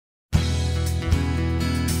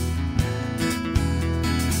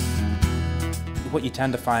what you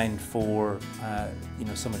tend to find for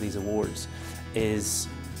some of these awards is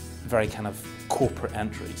very kind of corporate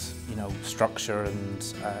entries, structure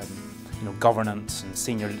and governance and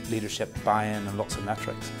senior leadership buy-in and lots of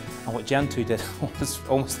metrics. And what Gentoo did was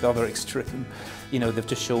almost the other extreme. They've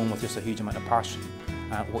just shown with just a huge amount of passion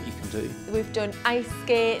what you can do. We've done ice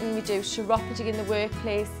skating, we do chiropody in the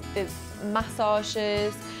workplace, there's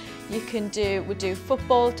massages, we do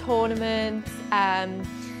football tournaments,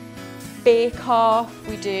 bake-off,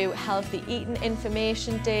 we do healthy eating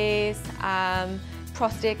information days,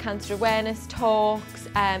 prostate cancer awareness talks,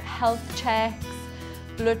 health checks,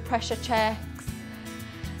 blood pressure checks.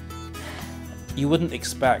 You wouldn't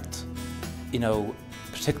expect,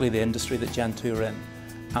 particularly the industry that Gentoo are in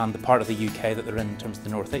and the part of the UK that they're in terms of the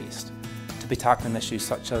North East, to be tackling issues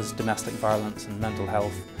such as domestic violence and mental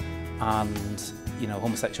health and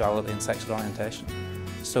homosexuality and sexual orientation.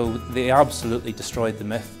 So they absolutely destroyed the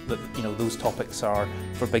myth that those topics are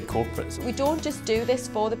for big corporates. We don't just do this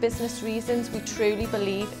for the business reasons, we truly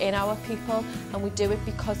believe in our people and we do it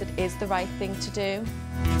because it is the right thing to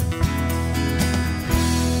do.